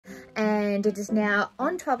And it is now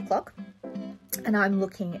on 12 o'clock and I'm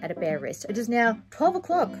looking at a bare wrist. It is now 12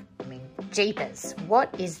 o'clock. I mean, jeepers, what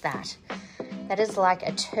is that? That is like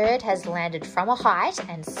a turd has landed from a height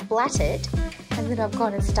and splattered, and then I've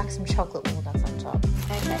gone and stuck some chocolate walnuts on top.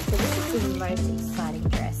 Okay, so this is the most exciting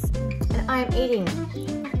dress. And I am eating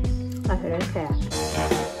like I don't care.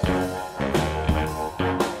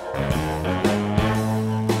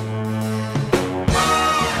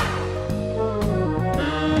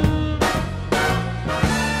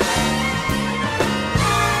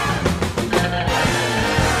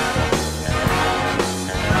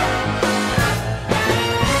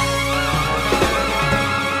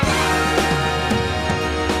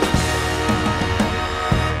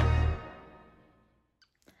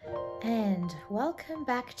 Welcome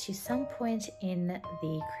back to some point in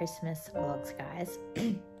the Christmas vlogs, guys.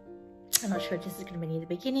 I'm not sure if this is going to be near the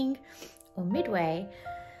beginning or midway.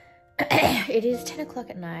 It is 10 o'clock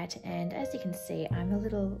at night, and as you can see, I'm a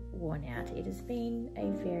little worn out. It has been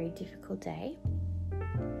a very difficult day.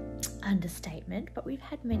 Understatement, but we've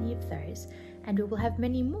had many of those, and we will have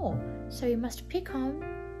many more. So we must pick on.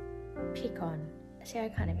 See, I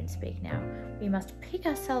can't even speak now. We must pick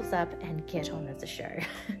ourselves up and get on with the show.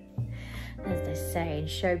 As they say in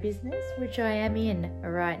show business, which I am in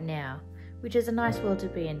right now, which is a nice world to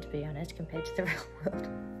be in, to be honest, compared to the real world.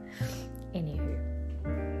 Anywho,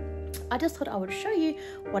 I just thought I would show you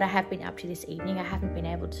what I have been up to this evening. I haven't been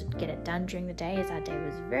able to get it done during the day, as our day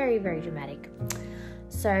was very, very dramatic.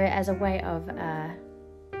 So as a way of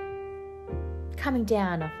coming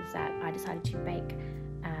down off of that, I decided to bake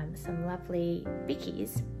some lovely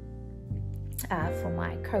bickies for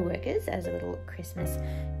my co-workers as a little Christmas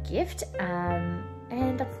gift,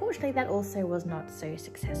 and unfortunately that also was not so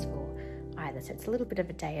successful either, so it's a little bit of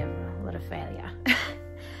a day of a lot of failure.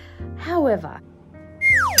 However,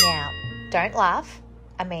 now don't laugh.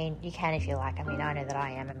 I mean, you can if you like. I mean, I know that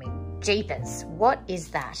I am. I mean, jeepers, what is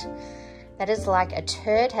that? That is like a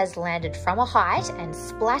turd has landed from a height and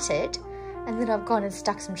splattered, and then I've gone and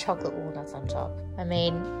stuck some chocolate walnuts on top. I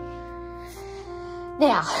mean,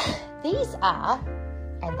 now these are,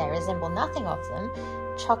 and they resemble nothing of them,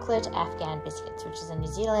 chocolate Afghan biscuits, which is a New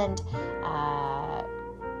Zealand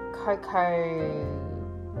cocoa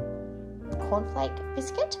cornflake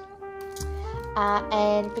biscuit.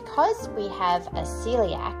 And because we have a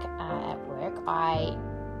celiac at work, I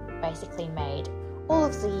basically made all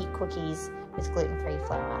of the cookies with gluten-free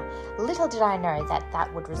flour. Little did I know that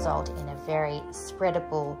that would result in a very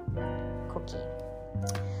spreadable cookie.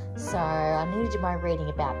 So I need to do my reading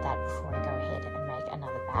about that before I go ahead and make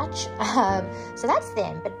another batch. So that's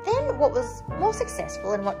them. But then what was more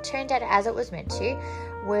successful and what turned out as it was meant to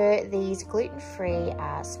were these gluten-free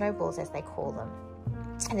snowballs, as they call them.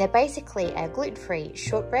 And they're basically a gluten-free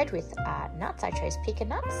shortbread with nuts. I chose pecan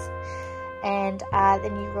nuts. And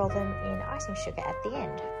then you roll them in icing sugar at the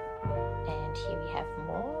end. And here we have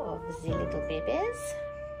more of the little babies.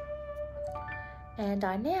 And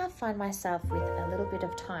I now find myself with a little bit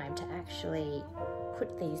of time to actually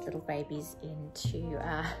put these little babies into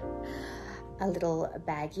a little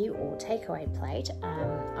baggie or takeaway plate.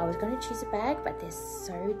 I was going to choose a bag, but they're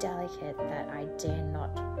so delicate that I dare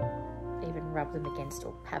not even rub them against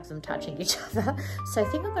or have them touching each other. So I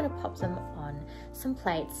think I'm going to pop them on some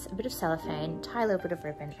plates, a bit of cellophane, tie a little bit of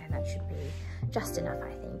ribbon, and that should be just enough,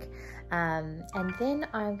 I think. And then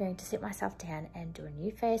I'm going to sit myself down and do a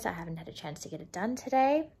new face. I haven't had a chance to get it done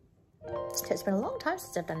today. So it's been a long time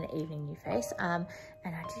since I've done an evening new face. And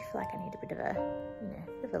I do feel like I need a bit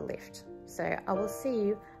of a lift. So I will see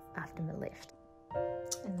you after my lift.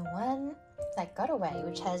 And the one that got away,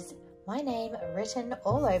 which has my name written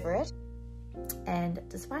all over it. And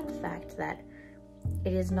despite the fact that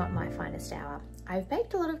it is not my finest hour, I've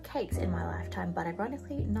baked a lot of cakes in my lifetime, but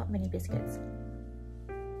ironically not many biscuits.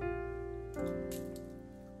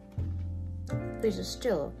 These are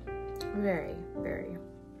still very, very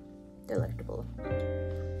delectable.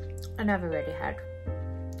 And I've already had,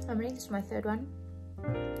 I mean, this is my third one,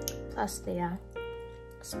 plus the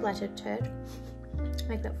splattered turd.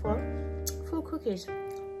 Make that 4 cookies.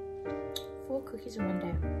 4 cookies in one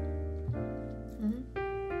day.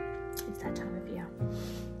 It's that time of year.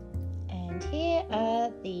 And here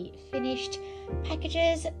are the finished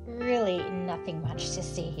packages. Really nothing much to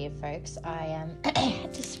see here, folks. I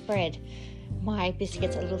had to spread my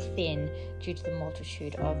biscuits a little thin due to the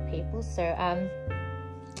multitude of people. So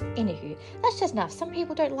anywho, that's just enough. Some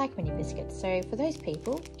people don't like mini biscuits, so for those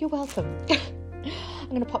people, you're welcome. I'm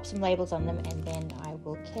going to pop some labels on them, and then I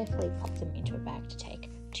will carefully pop them into a bag to take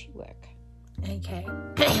to work. Okay,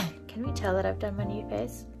 can we tell that I've done my new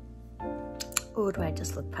face? Or do I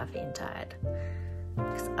just look puffy and tired?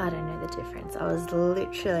 because I don't know the difference. I was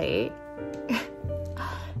literally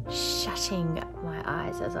shutting my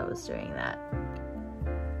eyes as I was doing that.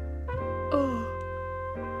 Oh,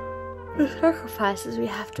 the sacrifices we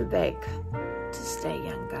have to make to stay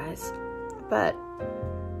young, guys. But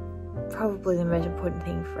probably the most important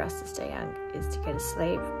thing for us to stay young is to go to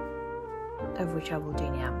sleep, of which I will do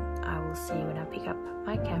now. I will see you when I pick up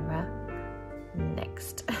my camera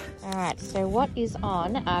next. Alright, so what is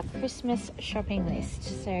on our Christmas shopping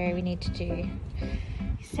list? So we need to do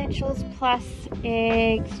essentials plus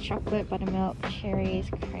eggs, chocolate, buttermilk, cherries,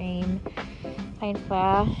 cream, plain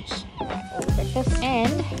flour, all the breakfast,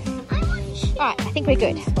 and alright, I think we're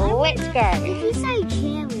good. Let's go. Did you say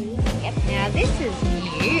cherries? Yep, now this is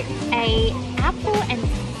new, a apple and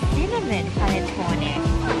cinnamon panettone.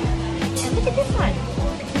 And look at this one,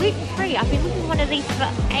 gluten free. I've been looking for one of these for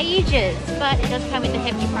ages, but it does come with a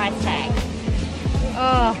hefty price tag.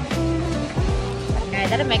 Oh, no,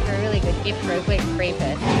 that'll make a really good gift for a gluten free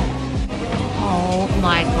person. Oh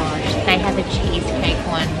my gosh, they have a cheesecake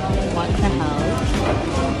one. What the hell?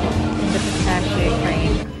 And the pistachio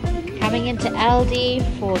cream. Coming into Aldi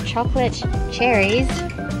for chocolate, cherries,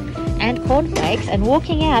 and cornflakes, and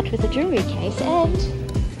walking out with a jewellery case and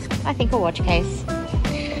I think a watch case.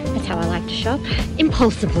 That's how I like to shop,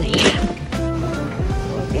 impulsively.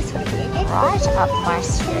 Well, this would be right up my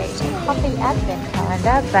street. Coffee advent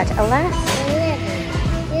calendar, but alas,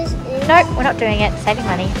 no, we're not doing it. Saving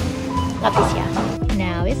money. Not this year.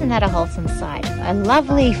 Now, isn't that a wholesome sight? A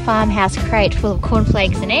lovely farmhouse crate full of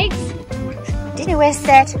cornflakes and eggs, dinnerware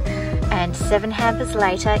set, and 7 hampers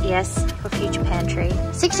later, yes, for future pantry.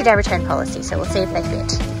 60-day return policy, so we'll see if they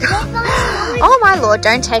fit. Oh my lord,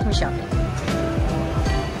 don't take me shopping.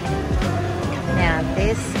 Now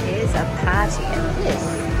this is a party, and this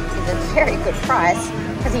is a very good price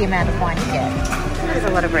for the amount of wine you get. There's a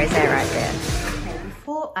lot of rosé right there. Okay,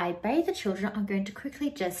 before I bathe the children, I'm going to quickly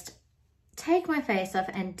just take my face off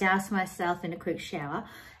and douse myself in a quick shower.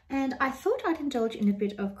 And I thought I'd indulge in a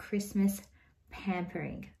bit of Christmas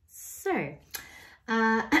pampering. So,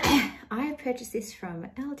 I purchased this from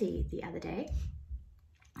Aldi the other day,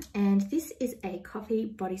 and this is a coffee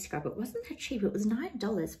body scrub. It wasn't that cheap, it was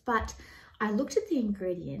 $9, but I looked at the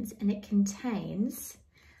ingredients and it contains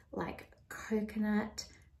like coconut,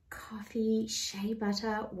 coffee, shea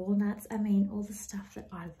butter, walnuts, I mean all the stuff that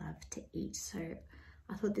I love to eat. So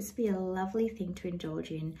I thought this would be a lovely thing to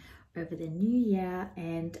indulge in over the new year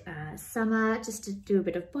and summer, just to do a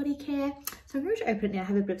bit of body care. So I'm going to open it now,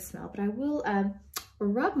 have a bit of smell, but I will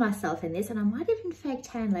rub myself in this, and I might even fake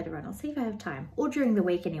tan later on. I'll see if I have time, or during the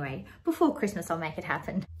week anyway. Before Christmas, I'll make it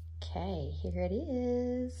happen. Okay, here it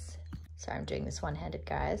is. Sorry, I'm doing this one-handed,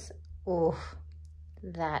 guys. Oh,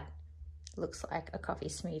 that looks like a coffee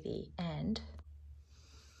smoothie, and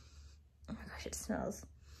oh my gosh, it smells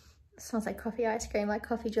like coffee ice cream, like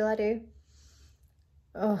coffee gelato.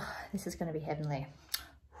 Oh, this is going to be heavenly.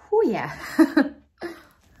 Oh yeah.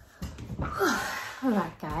 All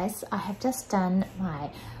right, guys, I have just done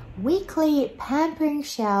my weekly pampering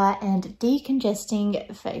shower and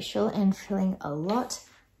decongesting facial and feeling a lot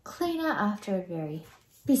cleaner after a very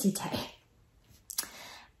busy day.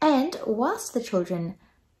 And whilst the children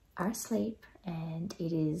are asleep and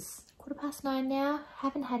it is 9:15 now,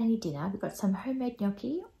 haven't had any dinner. We've got some homemade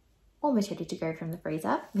gnocchi, almost ready to go from the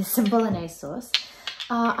freezer, with some bolognese sauce.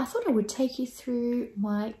 I thought I would take you through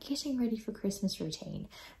my getting ready for Christmas routine,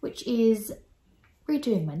 which is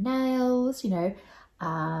redoing my nails, you know,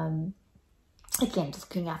 again, just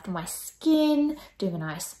looking after my skin, doing a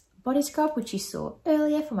nice body scrub, which you saw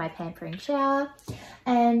earlier for my pampering shower,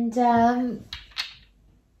 and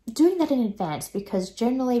doing that in advance, because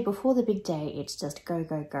generally before the big day, it's just go,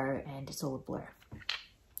 go, go, and it's all a blur.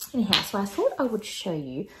 Anyhow, so I thought I would show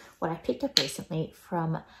you what I picked up recently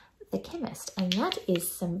from the chemist, and that is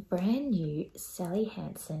some brand new Sally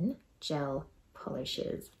Hansen gel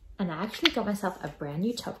polishes. And I actually got myself a brand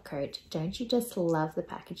new top coat. Don't you just love the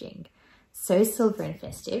packaging? So silver and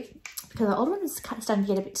festive, because the old one is kind of starting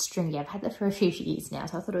to get a bit stringy. I've had that for a few years now,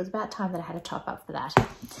 so I thought it was about time that I had a top up for that.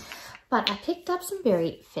 But I picked up some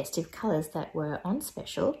very festive colours that were on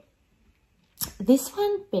special. This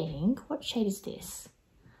one being, what shade is this?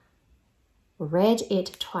 Red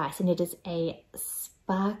It Twice, and it is a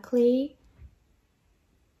sparkly,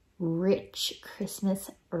 rich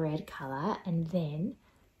Christmas red colour. And then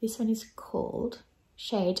this one is called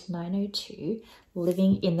shade 902,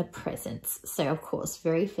 Living in the Presence. So of course,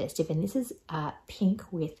 very festive, and this is pink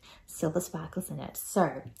with silver sparkles in it.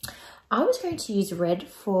 So I was going to use red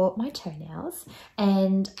for my toenails,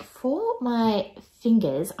 and for my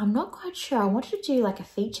fingers, I'm not quite sure. I wanted to do like a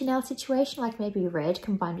feature nail situation, like maybe red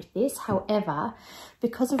combined with this. However,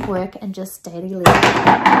 because of work and just daily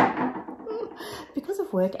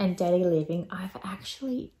living, I've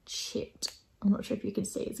actually chipped. I'm not sure if you can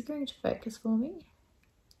see. Is it going to focus for me?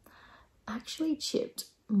 Actually chipped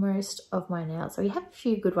most of my nails. So we have a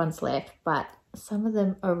few good ones left, but some of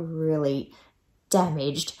them are really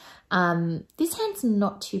damaged. This hand's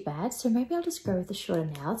not too bad, so maybe I'll just go with the shorter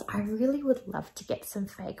nails. I really would love to get some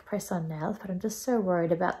fake press-on nails, but I'm just so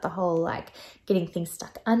worried about the whole like getting things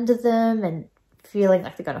stuck under them and feeling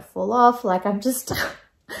like they're gonna fall off. Like I'm just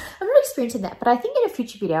I'm not experiencing that, but I think in a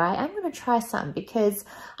future video I am going to try some, because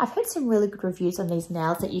I've heard some really good reviews on these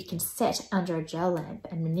nails that you can set under a gel lamp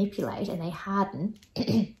and manipulate and they harden.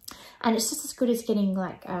 And it's just as good as getting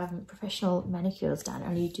like professional manicures done,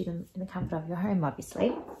 only you do them in the comfort of your home,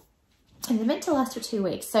 obviously. And they're meant to last for 2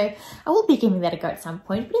 weeks, so I will be giving that a go at some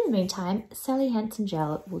point, but in the meantime, Sally Hansen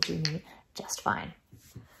gel will do me just fine.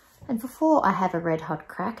 And before I have a red hot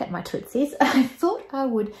crack at my Tootsies, I thought I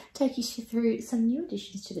would take you through some new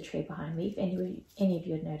additions to the tree behind me. If any of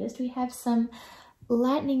you had noticed, we have some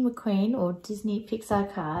Lightning McQueen or Disney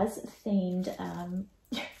Pixar cars themed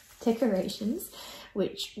decorations,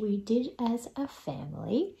 which we did as a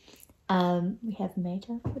family. We have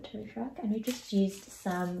Meta for tow truck, and we just used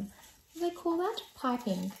some, what do they call that?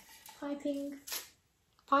 Piping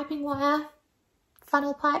wire,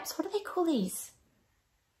 funnel pipes. What do they call these?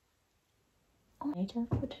 Meta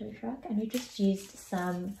for tow truck, and we just used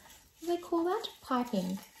some, what do they call that?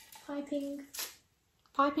 Piping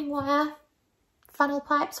wire, funnel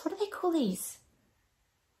pipes. What do they call these?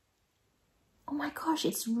 Oh my gosh,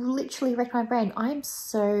 it's literally wrecked my brain. I'm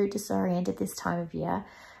so disoriented this time of year,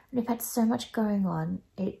 and I've had so much going on.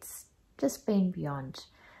 It's just been beyond.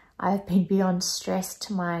 I've been beyond stress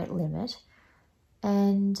to my limit,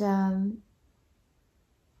 and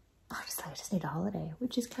I just need a holiday,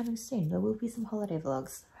 which is coming soon. There will be some holiday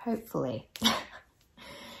vlogs, hopefully.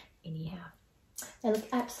 Anyhow, they look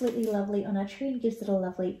absolutely lovely on our tree and gives it a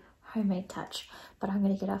lovely homemade touch. But I'm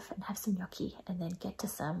going to get off and have some gnocchi and then get to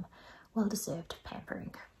some well-deserved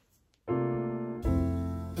pampering.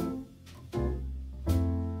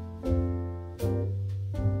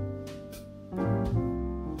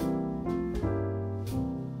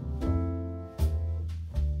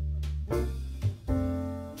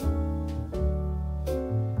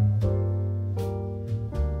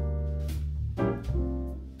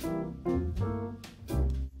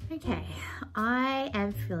 Okay, I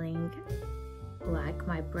am feeling like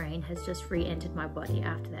my brain has just re-entered my body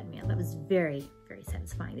after that meal. That was very, very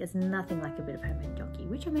satisfying. There's nothing like a bit of homemade gnocchi,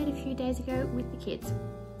 which I made a few days ago with the kids.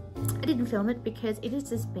 I didn't film it because it has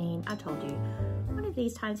just been, I told you, one of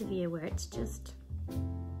these times of year where it's just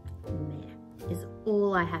meh, is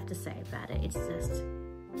all I have to say about it. It's just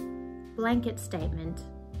blanket statement,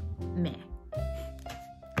 meh.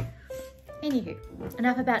 Anywho,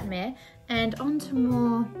 enough about meh, and on to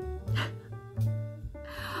more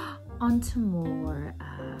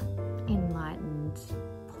enlightened,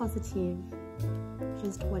 positive,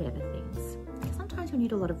 just whatever things. Sometimes we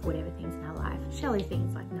need a lot of whatever things in our life, shelly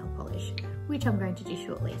things like nail polish, which I'm going to do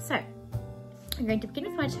shortly. So I'm going to begin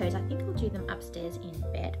with my toes. I think I'll do them upstairs in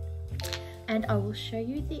bed, and I will show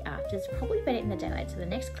you the afters, probably better in the daylight. So the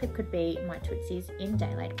next clip could be my Tootsies in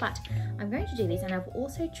daylight, but I'm going to do these, and I've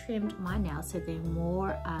also trimmed my nails so they're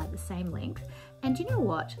more the same length. And you know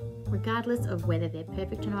what? Regardless of whether they're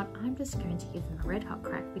perfect or not, I'm just going to give them a red hot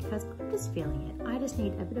crack because I'm just feeling it. I just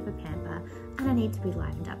need a bit of a pamper and I need to be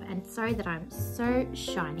livened up. And sorry that I'm so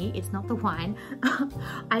shiny. It's not the wine.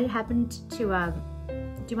 I happened to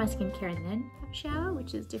do my skincare and then have a shower,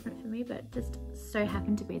 which is different for me, but just so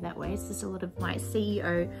happened to be that way. It's just a lot of my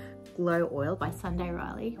CEO Glow Oil by Sunday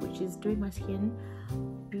Riley, which is doing my skin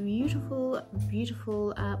beautiful,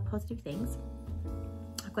 beautiful, positive things.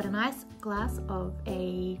 I've got a nice glass of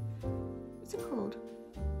what's it called?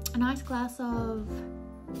 A nice glass of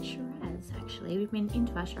Shiraz, actually. We've been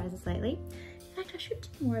into our Shirazes lately. In fact, I should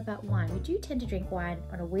do more about wine. We do tend to drink wine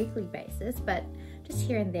on a weekly basis, but just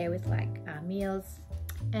here and there with like meals.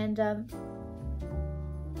 And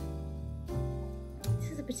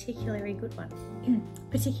this is a particularly good one.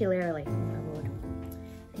 Particularly, oh my lord.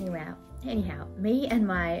 Anyhow, me and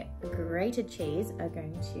my grated cheese are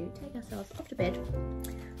going to take ourselves off to bed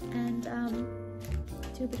and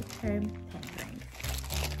do a bit of home pampering.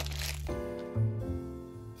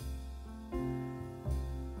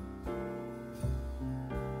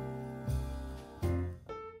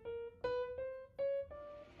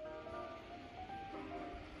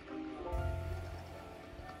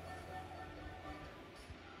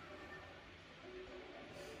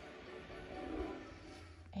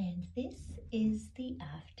 this is the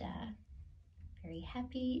after. Very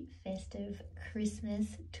happy, festive Christmas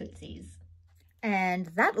tootsies. And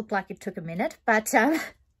that looked like it took a minute, but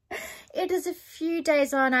it is a few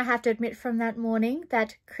days on, I have to admit, from that morning,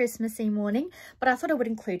 that Christmassy morning, but I thought I would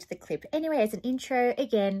include the clip. Anyway, as an intro,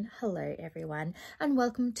 again, hello everyone, and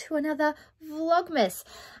welcome to another Vlogmas.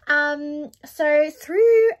 So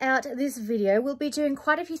throughout this video, we'll be doing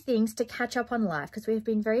quite a few things to catch up on life, because we've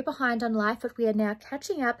been very behind on life, but we are now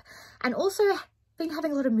catching up, and also been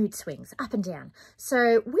having a lot of mood swings, up and down.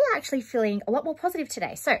 So we're actually feeling a lot more positive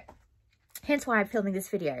today. So hence why I'm filming this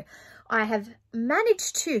video. I have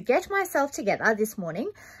managed to get myself together this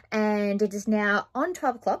morning, and it is now on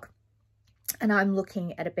 12 o'clock and I'm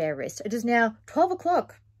looking at a bare wrist. It is now 12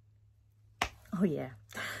 o'clock. Oh yeah.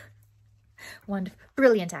 Wonderful.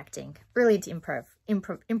 Brilliant acting. Brilliant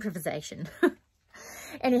improvisation.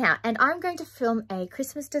 Anyhow, and I'm going to film a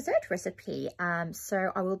Christmas dessert recipe.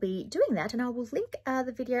 So I will be doing that, and I will link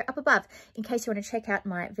the video up above in case you want to check out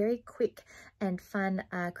my very quick and fun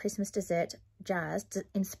Christmas dessert jars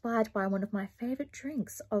inspired by one of my favorite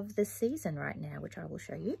drinks of the season right now, which I will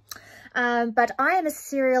show you. But I am a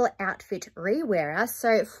serial outfit rewearer,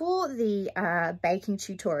 so for the baking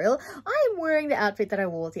tutorial, I am wearing the outfit that I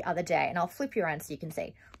wore the other day, and I'll flip you around so you can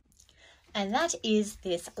see. And that is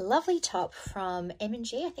this lovely top from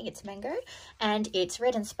M&G, I think it's Mango, and it's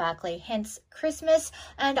red and sparkly, hence Christmas.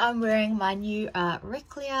 And I'm wearing my new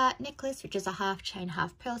Reliquia necklace, which is a half chain,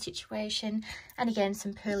 half pearl situation. And again,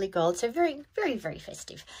 some pearly gold, so very, very, very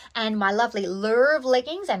festive. And my lovely Lurv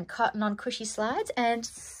leggings and cotton on Cushy slides, and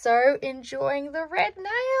so enjoying the red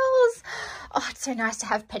nails. Oh, it's so nice to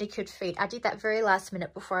have pedicured feet. I did that very last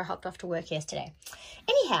minute before I hopped off to work yesterday.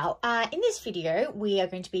 Anyhow, in this video, we are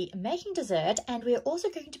going to be making dessert, and we're also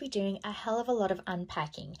going to be doing a hell of a lot of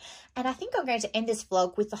unpacking. And I think I'm going to end this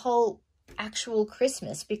vlog with the whole actual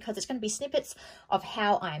Christmas, because it's going to be snippets of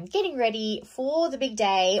how I'm getting ready for the big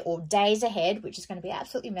day or days ahead, which is going to be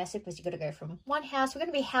absolutely massive because you've got to go from one house. We're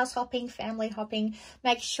going to be house hopping, family hopping,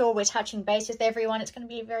 make sure we're touching base with everyone. It's going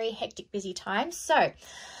to be a very hectic, busy time. So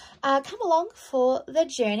come along for the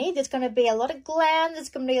journey. There's going to be a lot of glam. There's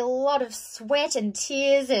going to be a lot of sweat and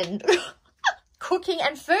tears and cooking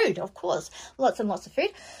and food, of course. Lots and lots of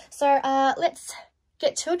food. So let's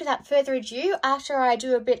get to it without further ado. After I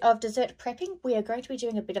do a bit of dessert prepping, we are going to be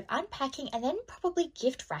doing a bit of unpacking and then probably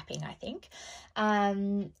gift wrapping, I think.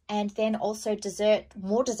 And then also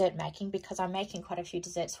more dessert making, because I'm making quite a few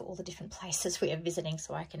desserts for all the different places we are visiting,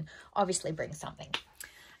 so I can obviously bring something.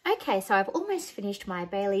 Okay, so I've almost finished my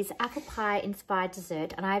Bailey's apple pie inspired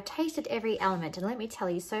dessert, and I've tasted every element, and let me tell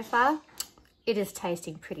you, so far it is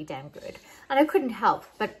tasting pretty damn good. And I couldn't help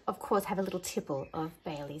but, of course, have a little tipple of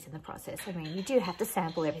Bailey's in the process. I mean, you do have to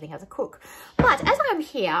sample everything as a cook. But as I'm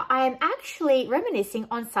here, I am actually reminiscing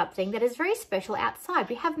on something that is very special outside.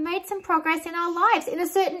 We have made some progress in our lives in a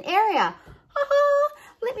certain area.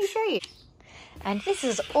 Let me show you. And this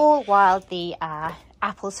is all while the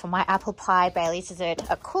apples for my apple pie Bailey's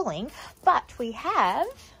dessert are cooling. But we have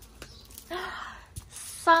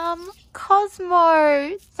some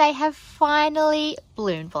Cosmo. They have finally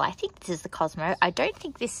bloomed. Well, I think this is the Cosmo. I don't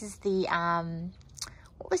think this is the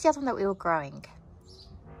what was the other one that we were growing?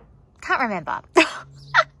 Can't remember.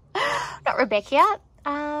 Not Rebecca.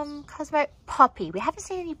 Cosmo Poppy. We haven't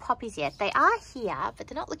seen any poppies yet. They are here, but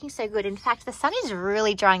they're not looking so good. In fact, the sun is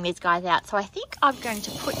really drying these guys out, so I think I'm going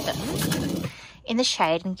to put them in the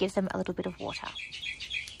shade and give them a little bit of water.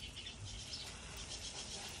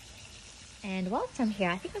 And whilst I'm here,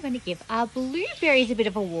 I think I'm going to give our blueberries a bit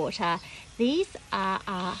of a water. These are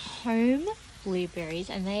our home blueberries,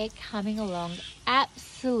 and they are coming along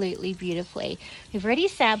absolutely beautifully. We've already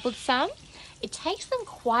sampled some. It takes them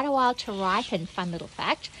quite a while to ripen, fun little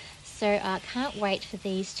fact. So I can't wait for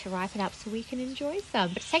these to ripen up so we can enjoy some.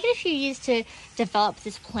 But it's taken a few years to develop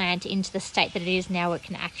this plant into the state that it is now, where it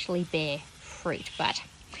can actually bear fruit. But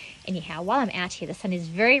anyhow, while I'm out here, the sun is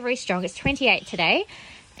very, very strong. It's 28 today.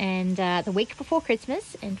 And the week before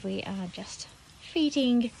Christmas, and we are just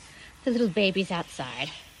feeding the little babies outside.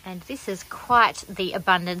 And this is quite the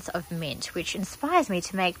abundance of mint, which inspires me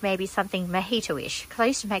to make maybe something mojito-ish, because I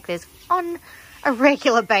used to make those on a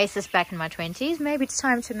regular basis back in my 20s. Maybe it's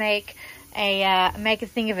time to make a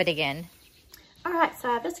thing of it again. All right, so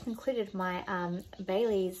I've just concluded my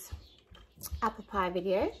Bailey's apple pie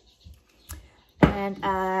video, and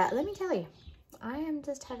let me tell you, I am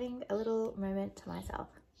just having a little moment to myself.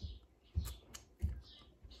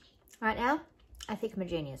 Right now, I think I'm a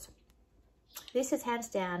genius. This is hands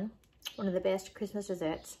down one of the best Christmas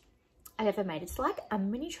desserts I've ever made. It's like a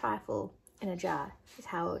mini trifle in a jar, is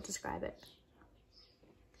how I would describe it.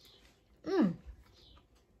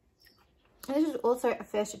 And this is also a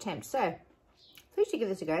first attempt, so please do give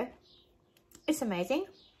this a go. It's amazing.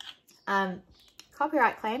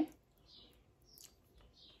 Copyright claim.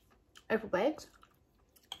 Opal bags.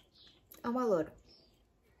 Oh my lord.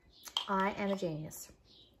 I am a genius.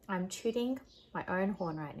 I'm tooting my own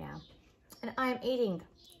horn right now. And I am eating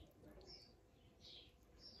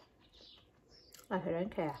like I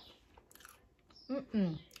don't care.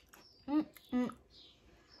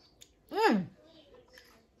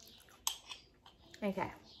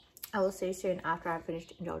 Okay, I will see you soon after I've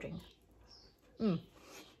finished indulging.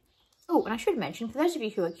 Oh, and I should mention, for those of you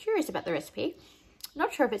who are curious about the recipe,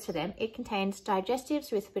 not sure if it's for them, it contains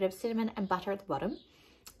digestives with a bit of cinnamon and butter at the bottom,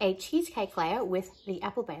 a cheesecake layer with the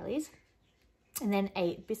apple Baileys, and then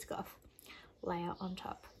a Biscoff layer on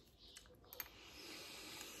top.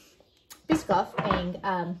 Biscoff being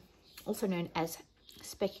also known as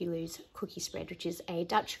Speculoos cookie spread, which is a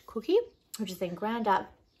Dutch cookie, which is then ground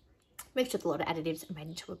up, mixed with a lot of additives and made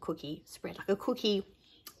into a cookie spread, like a cookie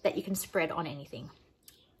that you can spread on anything.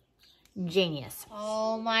 Genius.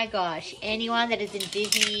 Oh my gosh, anyone that is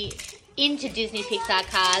into Disney Pixar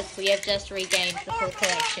cars, we have just regained the full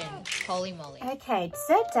collection. Holy moly. Okay,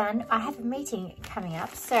 dessert done. I have a meeting coming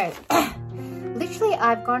up, so literally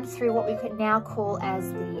I've gone through what we could now call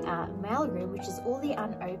as the mail room, which is all the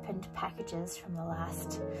unopened packages from the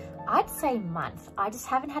last, I'd say, month. I just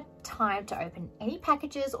haven't had time to open any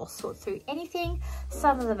packages or sort through anything.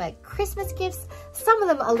 Some of them are Christmas gifts, some of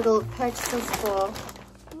them are little purchases for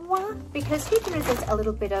because who can resist a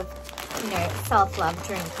little bit of, you know, self-love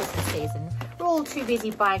during the Christmas season? We're all too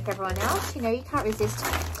busy buying for everyone else. You know, you can't resist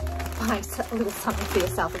buying a little something for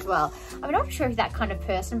yourself as well. I mean, I'm not sure if you're that kind of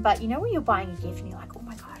person, but you know when you're buying a gift and you're like, oh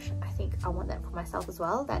my gosh, I think I want that for myself as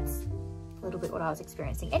well. That's a little bit what I was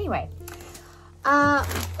experiencing. Anyway, what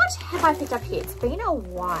have I picked up here? It's been a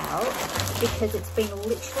while because it's been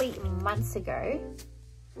literally months ago.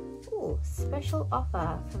 Ooh, special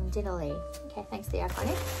offer from Dinnerly. Okay, thanks the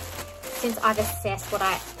iconic. Since I've assessed what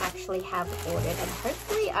I actually have ordered, and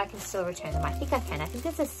hopefully I can still return them. I think I can. I think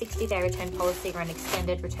there's a 60-day return policy or an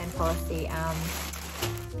extended return policy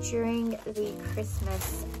during the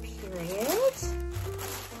Christmas period. Let's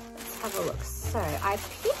have a look. So I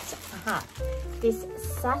picked this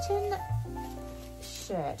satin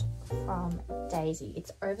shirt from Dazie.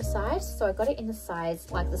 It's oversized, so I got it in the size,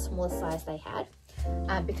 like the smallest size they had.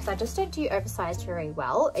 Because I just don't do oversized very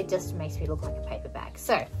well. It just makes me look like a paper bag.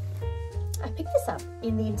 So I picked this up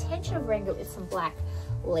in the intention of wearing it with some black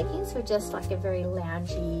leggings for just like a very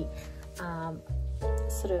loungy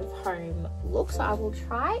sort of home look. So I will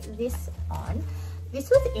try this on. This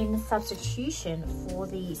was in substitution for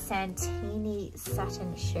the Santini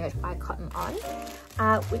satin shirt by Cotton On,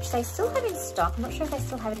 which they still have in stock. I'm not sure if they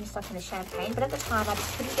still have it in stock in the champagne, but at the time I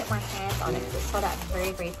just couldn't get my hands on it because it sold out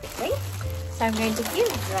very, very quickly. So I'm going to give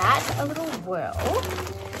that a little whirl.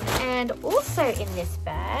 And also in this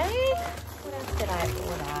bag, what else did I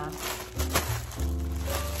order?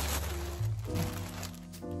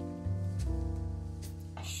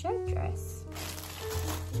 A shirt dress.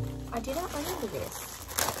 I do not remember this,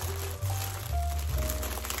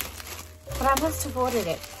 but I must have ordered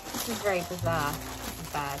it. This is very bizarre. This is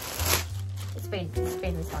bad. It's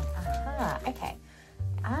been this long. Aha, okay.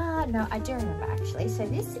 No, I do remember actually. So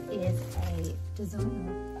this is a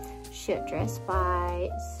designer shirt dress by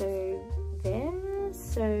Sovere,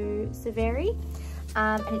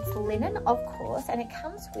 and it's linen, of course, and it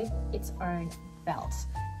comes with its own belt.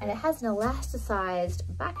 And it has an elasticized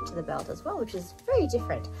back to the belt as well, which is very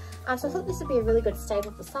different. So I thought this would be a really good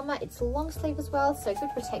staple for summer. It's long sleeve as well, so good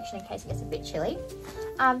protection in case it gets a bit chilly.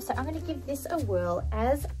 So I'm going to give this a whirl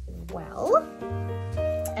as well.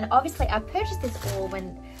 And obviously I purchased this all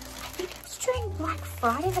when, I think it was during Black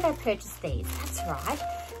Friday that I purchased these. That's right.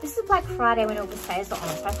 This is Black Friday when all the sales are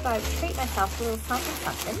on, so I thought I'd treat myself to a little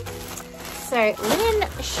something. So linen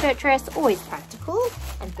shirt dress, always practical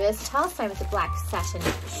and versatile. Same with the black satin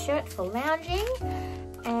shirt for lounging.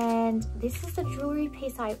 And this is the jewelry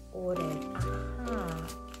piece I ordered.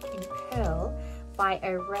 In pearl by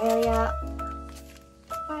Orelia.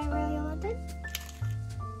 By Orelia London?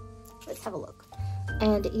 Let's have a look.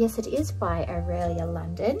 And yes, it is by Orelia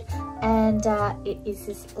London. And it is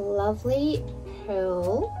this lovely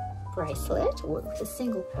pearl bracelet with a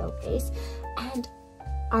single pearl piece. And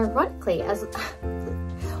ironically,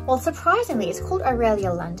 well, surprisingly, it's called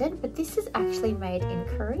Orelia London, but this is actually made in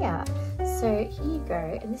Korea. So here you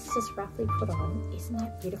go, and this is just roughly put on. Isn't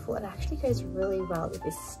that beautiful? It actually goes really well with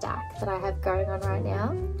this stack that I have going on right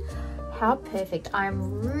now. How perfect.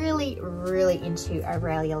 I'm really, really into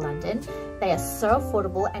Orelia London. They are so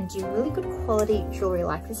affordable and do really good quality jewelry.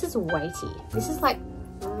 Like, this is weighty. This is like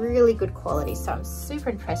really good quality, so I'm super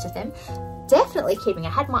impressed with them. Definitely keeping, I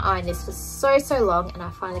had my eye on this for so long, and I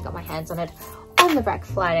finally got my hands on it on the Black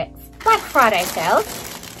Friday sale.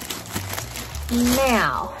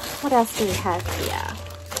 Now, what else do we have here?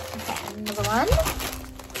 Okay, another one.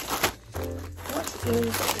 What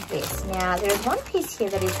is this? Now, there is one piece here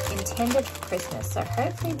that is intended for Christmas, so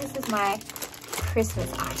hopefully this is my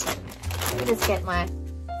Christmas item. Let me just get my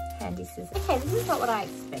handy scissors. Okay, this is not what I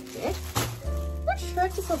expected. I'm not sure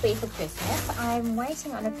if this will be for Christmas. I'm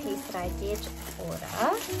waiting on a piece that I did order.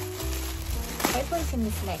 Hopefully it's in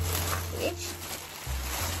this next package.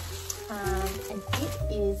 And it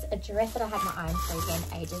is a dress that I had my eye on for again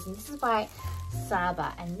ages, and this is by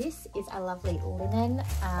SABA, and this is a lovely linen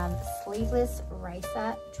sleeveless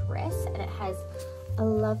racer dress, and it has a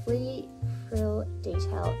lovely frill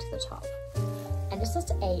detail to the top, and it's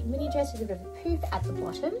just a mini dress with a bit of a poof at the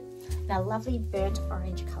bottom and a lovely burnt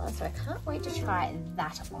orange colour, so I can't wait to try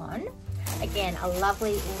that on. Again, a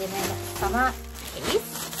lovely linen summer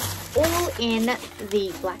piece, all in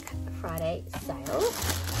the Black Friday sale.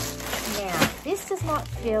 Now, this does not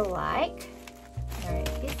feel like, no,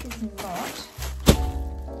 this is not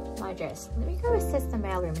my dress. Let me go assess the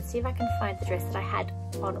mailroom and see if I can find the dress that I had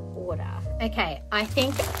on order. Okay, I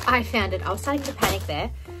think I found it. I was starting to panic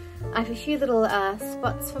there. I have a few little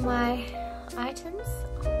spots for my items.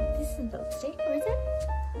 Oh, this isn't the lipstick, or is it?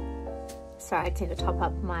 Sorry, I just need to top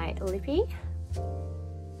up my lippy.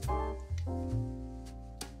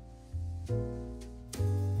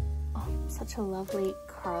 Oh, such a lovely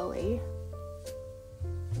curly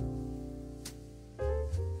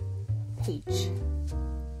peach.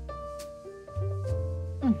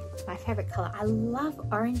 My favorite color. I love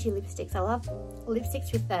orangey lipsticks. I love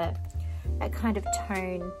lipsticks with that kind of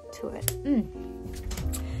tone to it.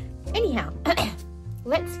 Anyhow,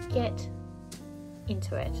 let's get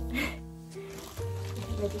into it.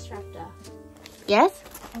 The disruptor. Yes,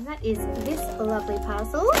 and that is this lovely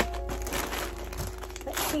parcel.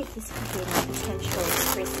 Let's see if this could be a potential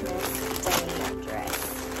Christmas day dress.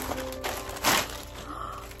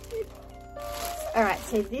 Alright,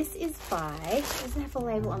 so this is by, it doesn't have a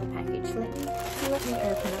label on the package. Let me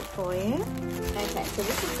open it for you. Okay, so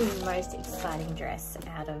this is the most exciting dress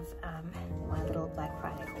out of my little Black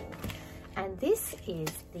Friday haul. And this is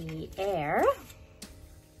the Aere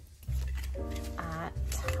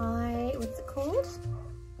tie, what's it called?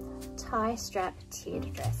 Tie strap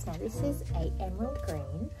tiered dress. Now this is a emerald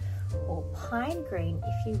green, or pine green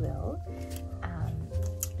if you will,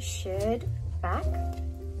 shirred back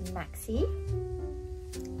maxi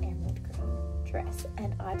emerald green dress,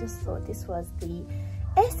 and I just thought this was the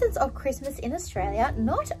essence of Christmas in Australia,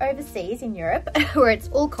 not overseas in Europe where it's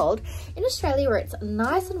all cold. In Australia where it's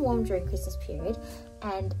nice and warm during Christmas period,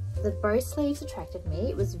 and the bow sleeves attracted me.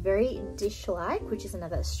 It was very Dish-like, which is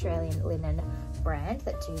another Australian linen brand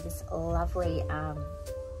that do this lovely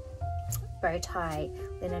bow tie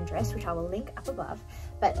linen dress, which I will link up above.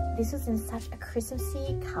 But this was in such a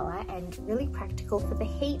Christmassy colour and really practical for the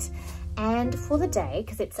heat and for the day,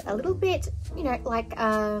 because it's a little bit, you know, like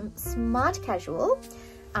smart casual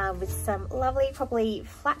with some lovely, probably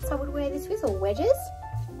flats I would wear this with, or wedges.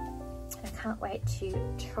 I can't wait to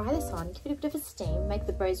try this on, give it a bit of a steam, make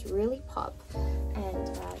the bows really pop,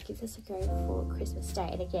 and give this a go for Christmas Day.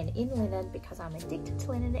 And again, in linen, because I'm addicted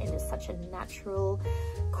to linen, and it's such a natural,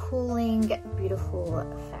 cooling, beautiful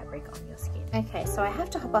fabric on your skin. Okay, so I have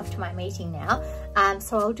to hop off to my meeting now,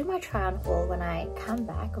 so I'll do my try on haul when I come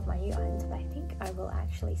back of my new items, but I think I will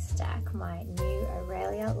actually stack my new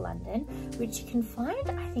Orelia London, which you can find,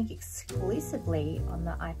 I think, exclusively on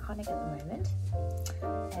the Iconic at the moment.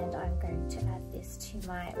 And I'm going to add this to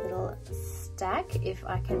my little stack if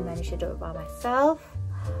I can manage to do it by myself.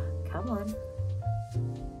 Come on.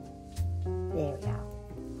 There we are.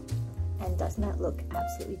 And doesn't that look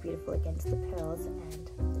absolutely beautiful against the pearls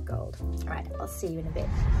and the gold? Alright, I'll see you in a bit.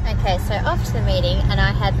 Okay, so off to the meeting, and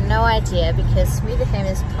I had no idea because Smooth FM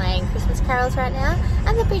is playing Christmas carols right now,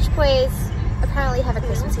 and the Beach Boys apparently have a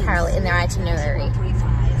Christmas carol in their itinerary.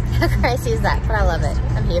 How crazy is that? But I love it.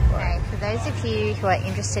 I'm here for it. For those of you who are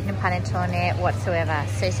interested in panettone whatsoever,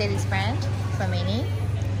 so see this brand, Flamini?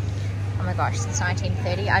 Oh my gosh, since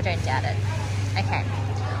 1930, I don't doubt it. Okay,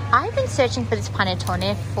 I've been searching for this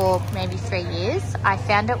panettone for maybe 3 years. I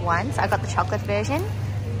found it once. I got the chocolate version.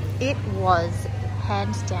 It was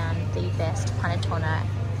hands down the best panettone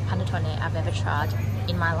I've ever tried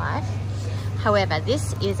in my life. However,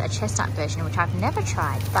 this is a chestnut version, which I've never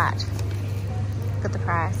tried, but look at the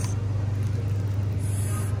price.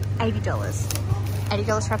 $80.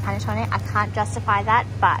 $80 for a panettone. I can't justify that,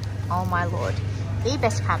 but oh my lord. The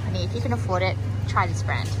best company. If you can afford it, try this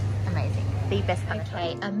brand. Amazing. the best kind.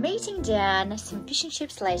 Okay, I'm meeting down, some fish and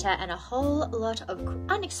chips later, and a whole lot of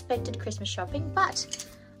unexpected Christmas shopping, but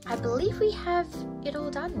I believe we have it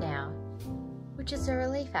all done now, which is a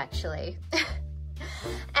relief actually.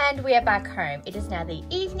 And we are back home. It is now the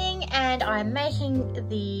evening and I'm making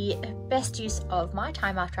the best use of my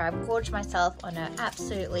time after I've gorged myself on an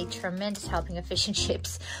absolutely tremendous helping of fish and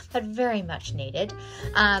chips, but very much needed,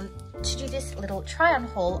 to do this little try on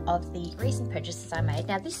haul of the recent purchases I made.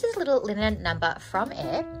 Now this is a little linen number from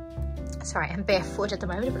Aere. Sorry, I'm barefoot at the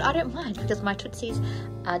moment, but I don't mind because my tootsies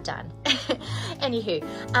are done. Anywho,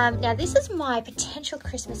 now this is my potential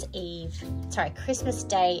Christmas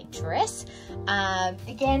Day dress.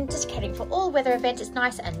 Again, just catering for all weather events. It's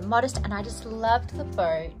nice and modest, and I just loved the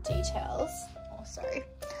bow details. Oh, sorry.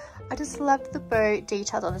 I just loved the bow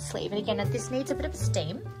details on the sleeve. And again, this needs a bit of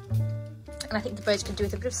steam. And I think the bows can do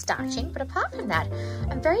with a bit of starching, but apart from that,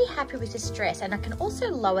 I'm very happy with this dress. And I can also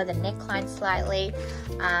lower the neckline slightly,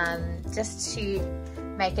 just to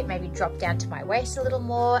make it maybe drop down to my waist a little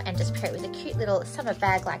more, and just pair it with a cute little summer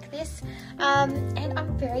bag like this. And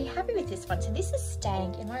I'm very happy with this one. So this is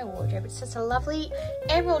staying in my wardrobe. It's just a lovely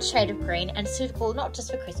emerald shade of green and suitable not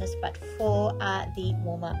just for Christmas, but for the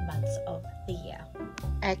warmer months of the year.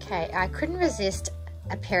 Okay, I couldn't resist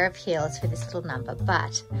a pair of heels for this little number,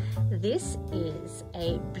 but this is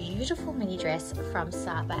a beautiful mini dress from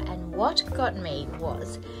SABA, and what got me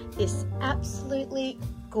was this absolutely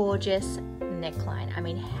gorgeous neckline. I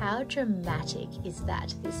mean, how dramatic is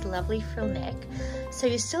that? This lovely frill neck. So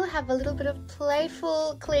you still have a little bit of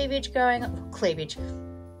playful cleavage going on. Cleavage,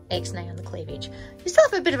 X-nay on the cleavage. You still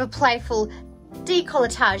have a bit of a playful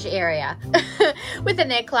decolletage area with the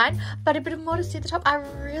neckline, but a bit of modesty at the top. I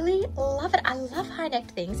really love it. I love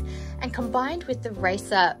high-necked things, and combined with the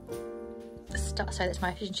racer style, sorry, that's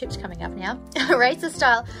my fish and chips coming up now, racer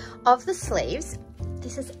style of the sleeves,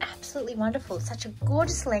 this is absolutely wonderful. Such a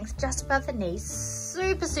gorgeous length just above the knees,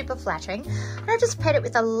 super flattering. And I just paired it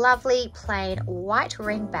with a lovely plain white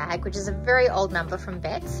ring bag, which is a very old number from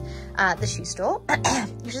Betts, the shoe store,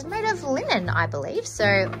 which is made of linen, I believe,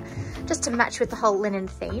 so just to match with the whole linen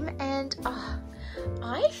theme. And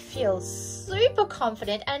I feel super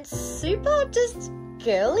confident and super just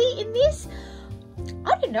girly in this.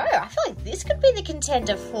 I don't know, I feel like this could be the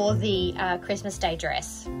contender for the Christmas Day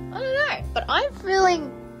dress. I don't know, but I'm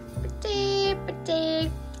feeling pretty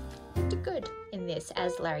good in this,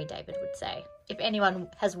 as Larry David would say. If anyone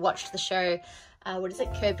has watched the show, what is it,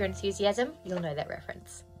 Curb Your Enthusiasm, you'll know that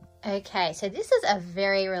reference. Okay, so this is a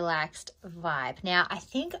very relaxed vibe. Now, I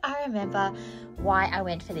think I remember why I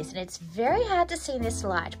went for this, and it's very hard to see in this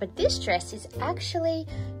light, but this dress is actually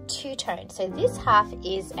two-toned. So this half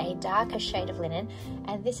is a darker shade of linen,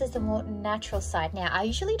 and this is the more natural side. Now, I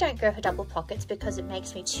usually don't go for double pockets because it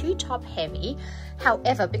makes me too top heavy.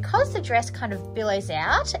 However, because the dress kind of billows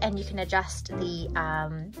out and you can adjust the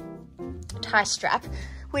tie strap,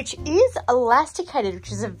 which is elasticated, which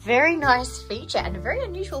is a very nice feature and a very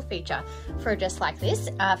unusual feature for a dress like this,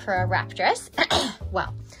 for a wrap dress,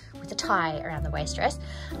 well, with a tie around the waist dress.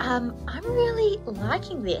 I'm really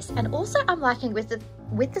liking this, and also I'm liking with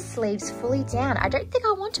the sleeves fully down. I don't think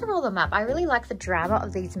I want to roll them up. I really like the drama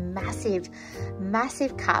of these massive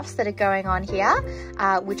cuffs that are going on here,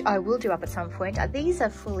 which I will do up at some point. These are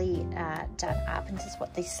fully done up, and this is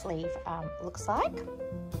what the sleeve looks like.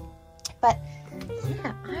 But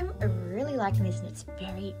yeah, I'm really liking this, and it's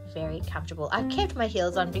very comfortable. I've kept my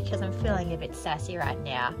heels on because I'm feeling a bit sassy right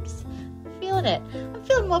now. Just feeling it. I'm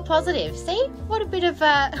feeling more positive. See, what a bit of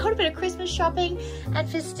Christmas shopping and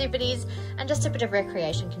festivities and just a bit of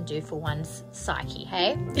recreation can do for one's psyche,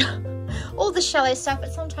 hey? All the shallow stuff,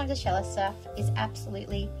 but sometimes the shallow stuff is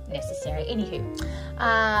absolutely necessary.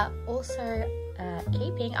 Anywho, also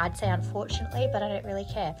keeping, I'd say unfortunately, but I don't really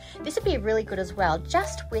care. This would be really good as well,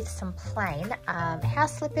 just with some plain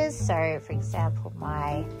house slippers. So for example,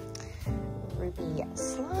 my ruby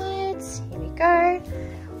slides, here we go.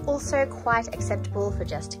 Also quite acceptable for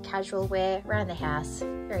just casual wear around the house.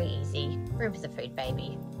 Very easy. Room for the food,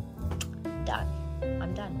 baby. Done.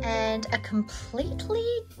 I'm done. And a completely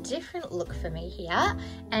different look for me here,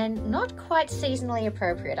 and not quite seasonally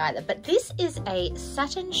appropriate either, but this is a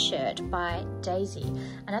satin shirt by Dazie,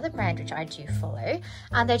 another brand which I do follow.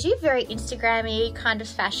 They do very Instagram-y kind of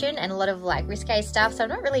fashion and a lot of like risque stuff, so I'm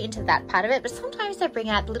not really into that part of it, but sometimes they bring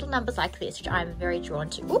out little numbers like this, which I'm very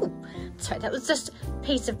drawn to. Ooh, sorry, that was just a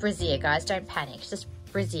piece of brassiere, guys, don't panic, just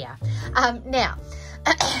brassiere. Now,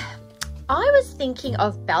 I was thinking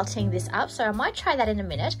of belting this up, so I might try that in a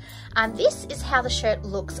minute. This is how the shirt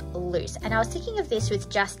looks loose, and I was thinking of this with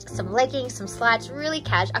just some leggings, some slides, really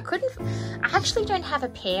cash. I actually don't have a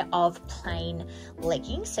pair of plain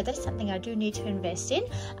leggings, so that's something I do need to invest in.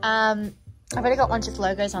 I've only got ones with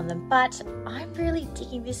logos on them, but I'm really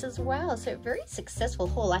digging this as well. So very successful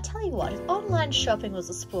haul. I tell you what, if online shopping was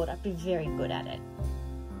a sport, I'd be very good at it.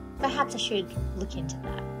 Perhaps I should look into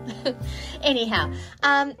that. Anyhow,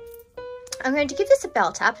 I'm going to give this a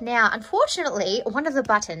belt up. Now, unfortunately, one of the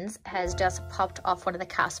buttons has just popped off one of the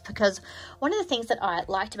cuffs, because one of the things that I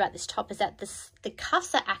liked about this top is that the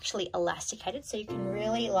cuffs are actually elasticated, so you can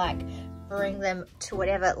really like bring them to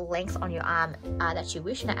whatever length on your arm that you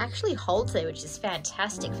wish, and it actually holds there, which is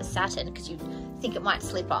fantastic for satin because you think it might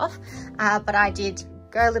slip off. But I did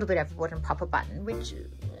go a little bit overboard and pop a button, which, you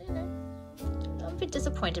know, I'm a bit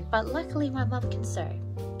disappointed, but luckily my mum can sew.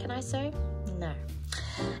 Can I sew? No.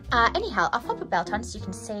 Anyhow, I'll pop a belt on so you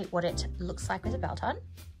can see what it looks like with a belt on.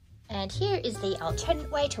 And here is the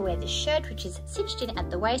alternate way to wear this shirt, which is cinched in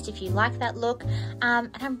at the waist if you like that look.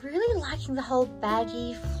 And I'm really liking the whole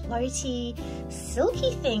baggy, floaty,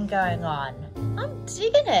 silky thing going on. I'm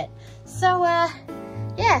digging it. So,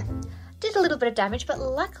 yeah, did a little bit of damage, but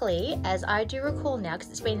luckily, as I do recall now,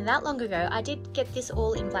 because it's been that long ago, I did get this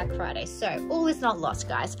all in Black Friday. So all is not lost,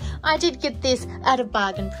 guys. I did get this at a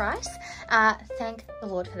bargain price. Thank the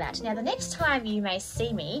Lord for that. Now, the next time you may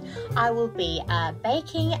see me, I will be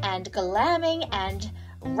baking and glamming and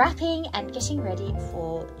wrapping and getting ready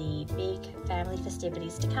for the big family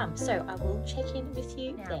festivities to come. So I will check in with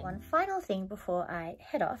you now. One final thing before I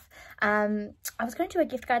head off. I was going to do a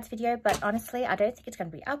gift guides video, but honestly, I don't think it's going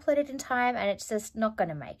to be uploaded in time, and it's just not going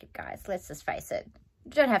to make it, guys. Let's just face it.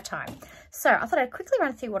 Don't have time. So I thought I'd quickly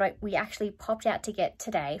run through what we actually popped out to get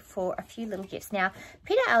today for a few little gifts. Now,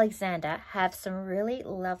 Peter Alexander have some really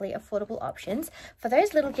lovely affordable options for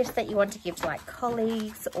those little gifts that you want to give to like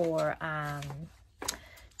colleagues or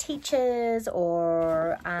teachers,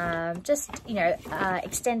 or just, you know,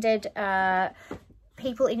 extended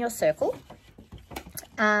people in your circle.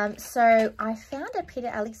 So I found a Peter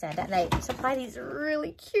Alexander, and they supply these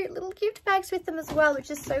really cute little gift bags with them as well, which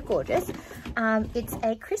is so gorgeous. It's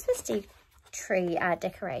a Christmas tree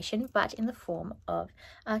decoration, but in the form of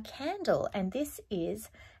a candle, and this is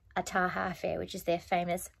a Tahaa affair, which is their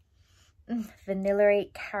famous vanilla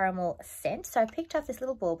caramel scent. So I picked up this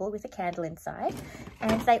little bauble with a candle inside,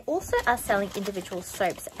 and they also are selling individual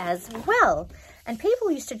soaps as well. And people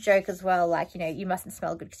used to joke as well, like, you know, you mustn't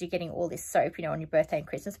smell good because you're getting all this soap, you know, on your birthday and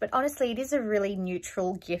Christmas. But honestly, it is a really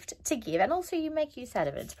neutral gift to give, and also you make use out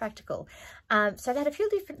of it. It's practical. So they had a few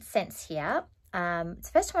different scents here. It's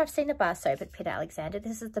the first time I've seen a bar soap at Peter Alexander.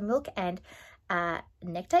 This is the milk and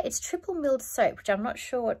nectar. It's triple milled soap, which I'm not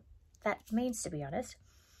sure what that means, to be honest.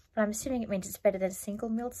 But I'm assuming it means it's better than a single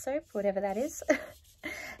milled soap, whatever that is.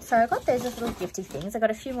 So I got those as little gifty things. I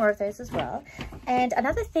got a few more of those as well. And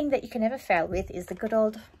another thing that you can never fail with is the good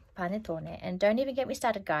old panettone. And don't even get me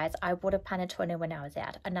started, guys. I bought a panettone when I was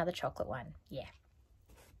out. Another chocolate one. Yeah.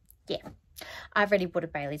 I've already bought a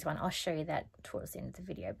Bailey's one. I'll show you that towards the end of the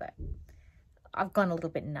video. But I've gone a little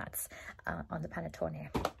bit nuts on the panettone.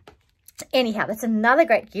 Anyhow, that's another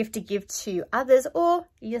great gift to give to others or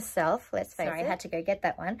yourself. Let's face it. I had to go get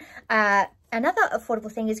that one. Another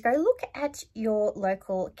affordable thing is go look at your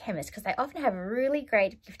local chemist, because they often have really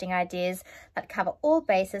great gifting ideas that cover all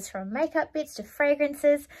bases, from makeup bits to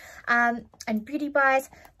fragrances and beauty buys.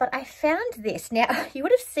 But I found this. Now, you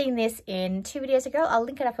would have seen this in 2 videos ago. I'll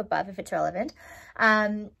link it up above if it's relevant.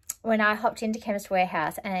 When I hopped into Chemist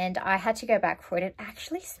Warehouse, and I had to go back for it. It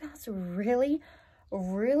actually smells really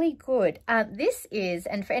good. This is,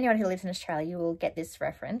 and for anyone who lives in Australia, you will get this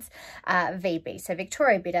reference, VB, so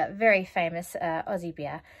Victoria Bitter, very famous Aussie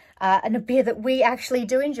beer, and a beer that we actually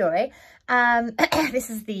do enjoy. This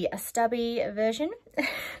is the stubby version.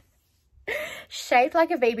 Shaped like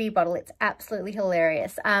a VB bottle. It's absolutely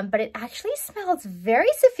hilarious, but it actually smells very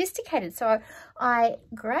sophisticated. So I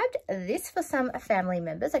grabbed this for some family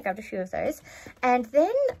members. I grabbed a few of those, and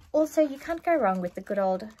then also you can't go wrong with the good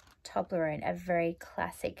old Toblerone, a very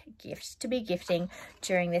classic gift to be gifting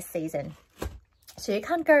during this season. So you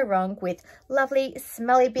can't go wrong with lovely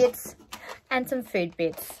smelly bits and some food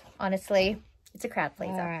bits. Honestly, it's a crowd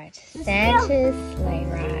pleaser. All right, Santa's sleigh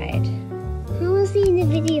ride. Who was he in the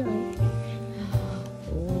video?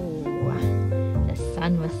 Ooh, the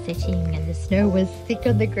sun was setting and the snow was thick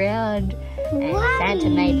on the ground. And Why?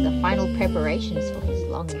 Santa made the final preparations for his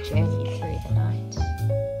long journey through the night.